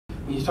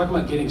when you talk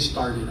about getting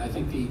started, I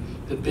think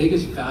the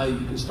biggest value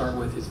you can start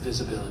with is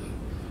visibility.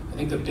 I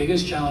think the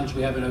biggest challenge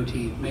we have in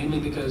OT, mainly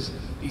because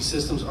these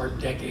systems are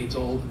decades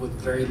old with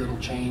very little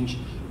change,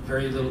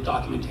 very little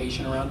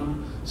documentation around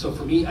them. So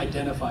for me,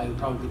 identify would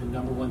probably be the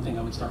 #1 thing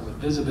I would start with.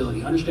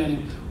 Visibility,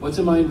 understanding what's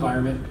in my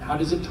environment, how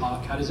does it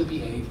talk, how does it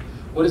behave,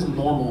 what is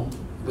normal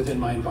within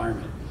my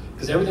environment.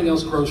 Because everything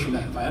else grows from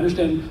that. If I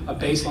understand a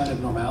baseline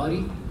of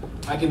normality,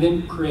 I can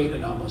then create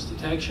anomalous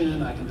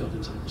detection, I can build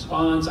incident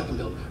response, I can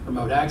build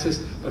remote access.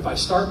 But if I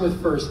start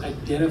with first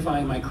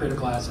identifying my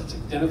critical assets,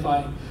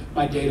 identifying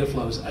my data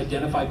flows,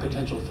 identify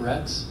potential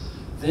threats,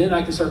 then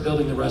I can start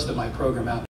building the rest of my program out.